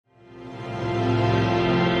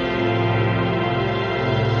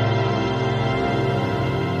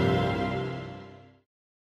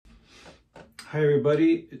Hi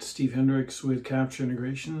everybody, it's Steve Hendricks with Capture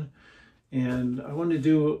Integration, and I wanted to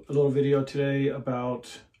do a little video today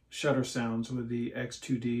about shutter sounds with the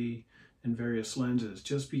X2D and various lenses,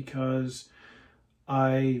 just because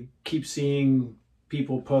I keep seeing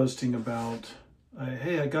people posting about,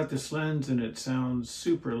 hey, I got this lens and it sounds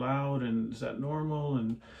super loud, and is that normal?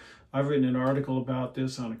 And I've written an article about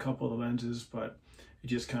this on a couple of the lenses, but it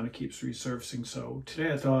just kind of keeps resurfacing. So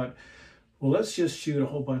today I thought, well, let's just shoot a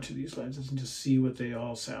whole bunch of these lenses and just see what they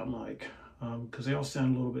all sound like, because they all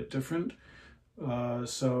sound a little bit different. With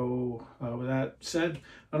that said,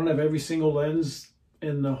 I don't have every single lens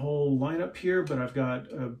in the whole lineup here, but I've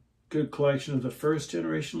got a good collection of the first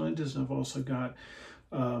generation lenses, and I've also got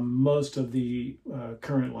most of the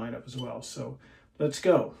current lineup as well. So let's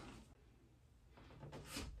go.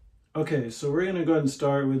 Okay, so we're going to go ahead and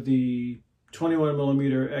start with the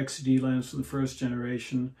 21mm XD lens from the first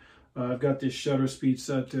generation. I've got this shutter speed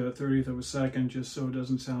set to 1/30th of a second, just so it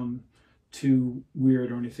doesn't sound too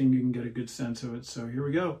weird or anything. You can get a good sense of it. So here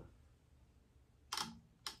we go.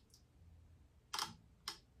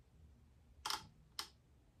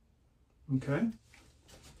 Okay.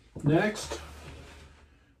 Next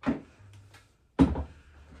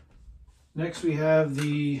we have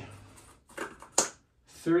the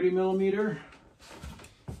 30mm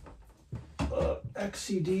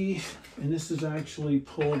XCD, and this is actually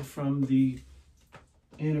pulled from the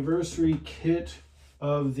anniversary kit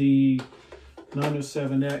of the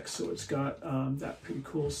 907X, so it's got that pretty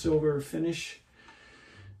cool silver finish.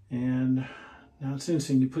 And now it's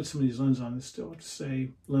interesting, you put some of these lenses on, this still to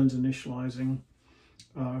say lens initializing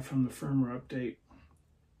from the firmware update.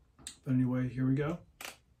 But anyway, here we go.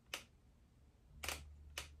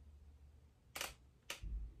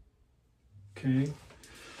 Okay.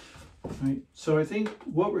 Right. So I think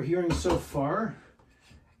what we're hearing so far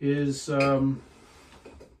is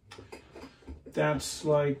that's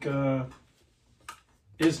like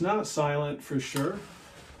it's not silent for sure.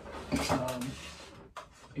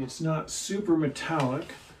 It's not super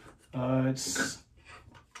metallic. It's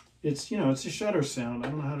you know, it's a shutter sound. I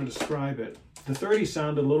don't know how to describe it. The 30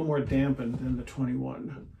 sounded a little more dampened than the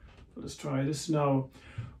 21. Let's try this. Is now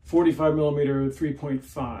 45mm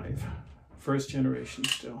 3.5, first generation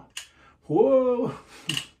still. Whoa!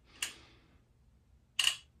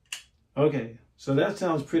 Okay, so that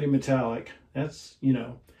sounds pretty metallic. That's, you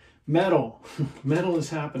know, metal. Metal is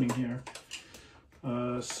happening here.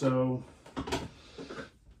 So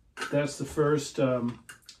that's the first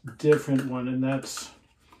different one, and that's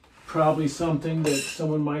probably something that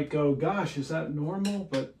someone might go, gosh, is that normal?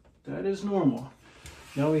 But that is normal.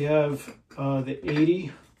 Now we have the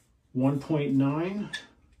 80 1.9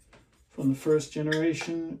 from the first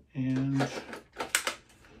generation, and let's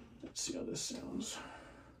see how this sounds.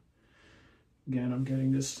 Again, I'm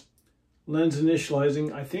getting this lens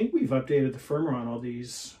initializing. I think we've updated the firmware on all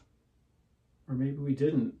these, or maybe we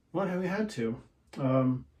didn't. What have we had to?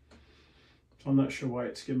 So I'm not sure why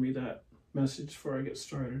it's giving me that message before I get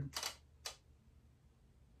started.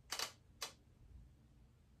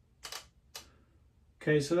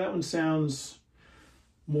 Okay, so that one sounds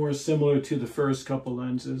more similar to the first couple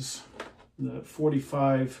lenses. The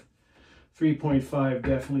 45 3.5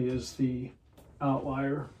 definitely is the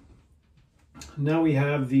outlier. Now we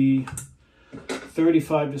have the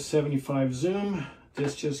 35 to 75 zoom.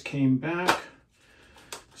 This just came back.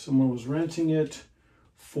 Someone was renting it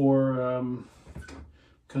for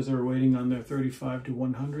because they were waiting on their 35 to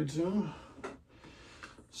 100 zoom.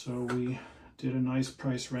 So we did a nice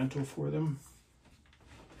price rental for them.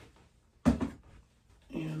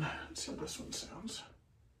 And let's see how this one sounds.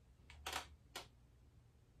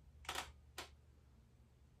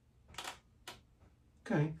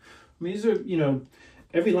 Okay, I mean, these are, you know,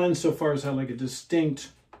 every lens so far has had like a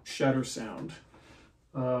distinct shutter sound.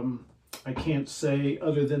 I can't say,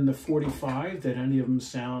 other than the 45, that any of them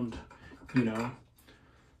sound, you know,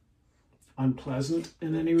 unpleasant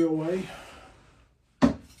in any real way.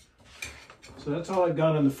 So that's all I've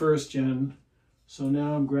got on the first gen. So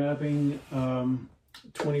now I'm grabbing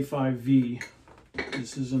 25V.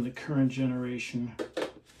 This is in the current generation.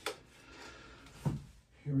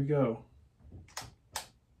 Here we go.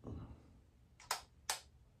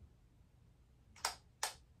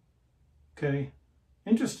 Okay,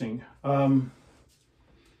 interesting.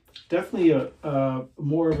 Definitely a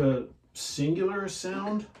more of a singular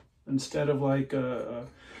sound instead of like the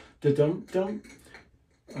dum-dum.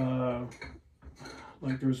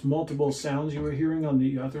 Like there's multiple sounds you were hearing on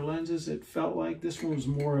the other lenses. It felt like this one was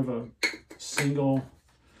more of a single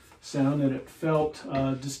sound, and it felt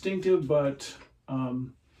distinctive, but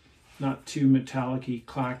not too metallic-y,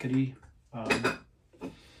 clackety.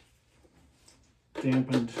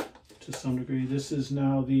 dampened to some degree. This is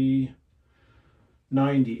now the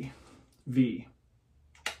 90V.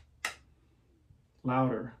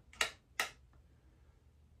 Louder.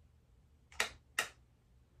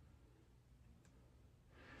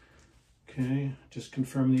 Okay, just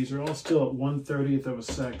confirm these are all still at 1/30th of a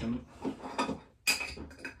second.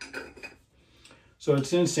 So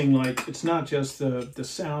it's interesting, like it's not just the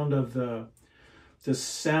sound of the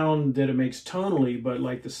sound that it makes tonally, but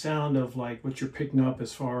like the sound of like what you're picking up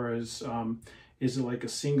as far as is it like a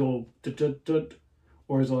single dut,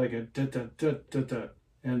 or is it like a dut?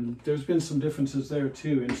 And there's been some differences there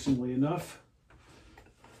too, interestingly enough.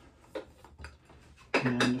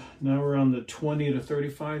 And now we're on the 20 to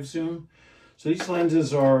 35 zoom. So these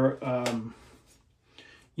lenses are,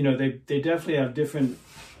 you know, they definitely have different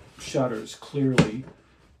shutters, clearly.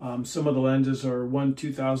 Some of the lenses are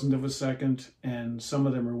 1/2000th of a second, and some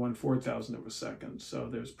of them are 1/4000th of a second. So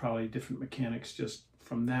there's probably different mechanics just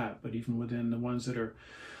from that. But even within the ones that are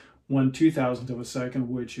 1/2000th of a second,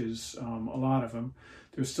 which is a lot of them,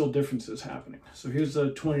 there's still differences happening. So here's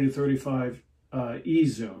the 20 to 35 E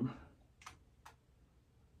zoom.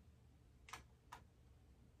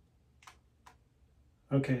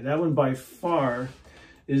 Okay, that one by far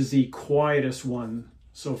is the quietest one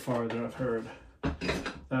so far that I've heard.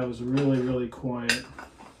 That was really, really quiet.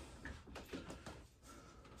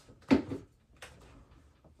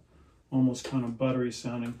 Almost kind of buttery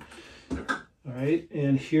sounding. All right,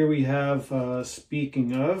 and here we have,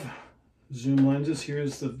 speaking of zoom lenses,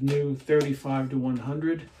 here's the new 35 to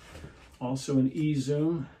 100, also an E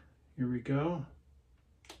zoom. Here we go.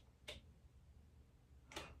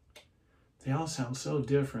 They all sound so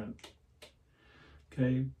different.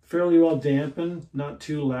 Okay, fairly well dampened, not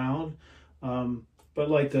too loud, but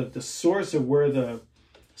like the source of where the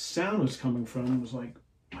sound was coming from was like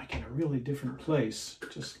in a really different place,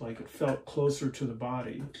 just like it felt closer to the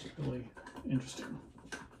body. It's really interesting.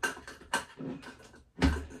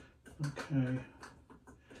 Okay,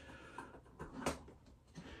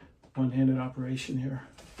 one-handed operation here.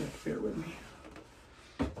 Bear with me.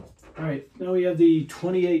 All right, now we have the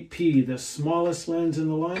 28P, the smallest lens in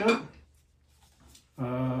the lineup.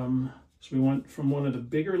 So we went from one of the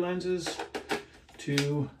bigger lenses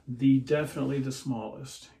to definitely the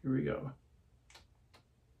smallest. Here we go.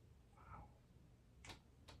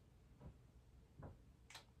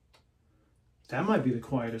 That might be the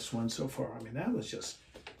quietest one so far. I mean, that was just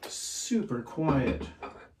super quiet.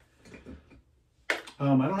 I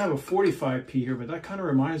don't have a 45P here, but that kind of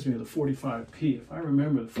reminds me of the 45P. If I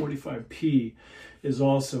remember, the 45P is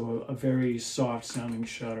also a very soft sounding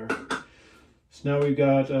shutter. So now we've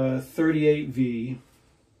got 38V.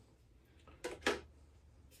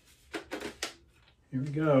 Here we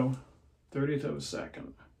go, 30th of a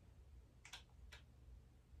second.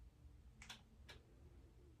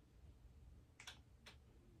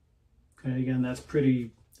 Okay, again, that's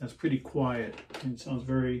pretty quiet. It sounds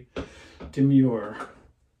very demure.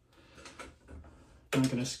 Not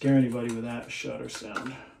going to scare anybody with that shutter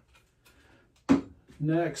sound.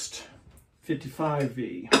 Next,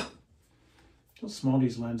 55V. How small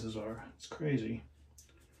these lenses are. It's crazy.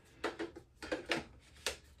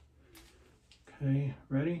 Okay,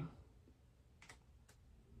 ready?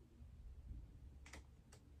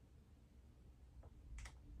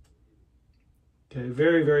 Okay,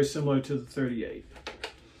 very, very similar to the 38.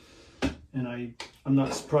 And I'm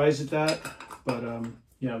not surprised at that, but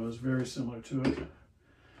yeah, it was very similar to it.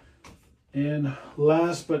 And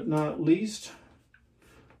last but not least,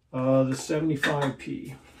 the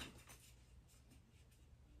 75P.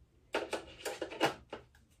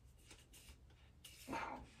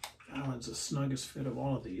 Wow, that one's the snuggest fit of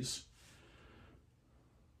all of these.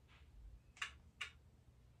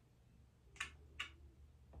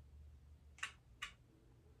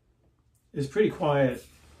 It's pretty quiet,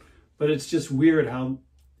 but it's just weird how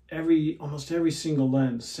almost every single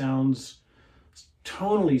lens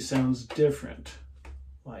tonally sounds different.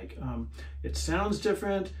 Like it sounds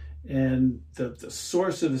different, and the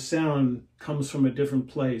source of the sound comes from a different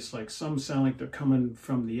place. Like some sound like they're coming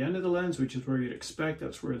from the end of the lens, which is where you'd expect.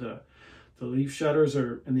 That's where the leaf shutters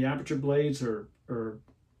are and the aperture blades are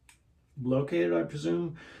located, I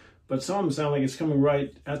presume. But some of them sound like it's coming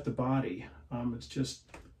right at the body. It's just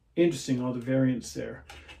interesting, all the variants there.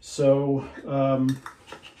 So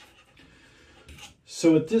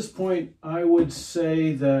so at this point, I would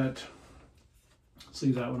say that, let's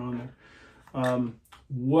leave that one on there.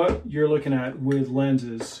 What you're looking at with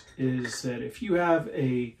lenses is that if you have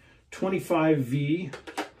a 25V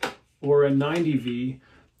or a 90V,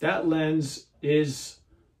 that lens is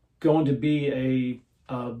going to be a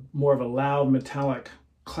more of a loud metallic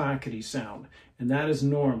clackety sound, and that is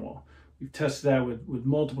normal. We've tested that with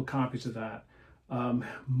multiple copies of that.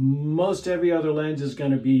 Most every other lens is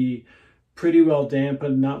going to be pretty well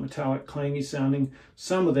dampened, not metallic, clangy sounding.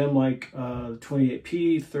 Some of them, like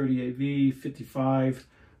 28P, 38V, 55,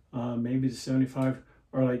 maybe the 75,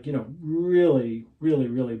 are like, you know, really, really,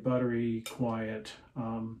 really buttery, quiet,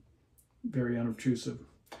 very unobtrusive.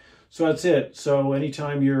 So that's it. So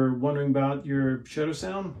anytime you're wondering about your shutter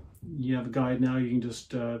sound, you have a guide now. You can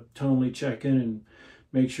just tonally check in and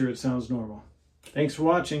make sure it sounds normal. Thanks for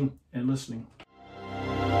watching and listening.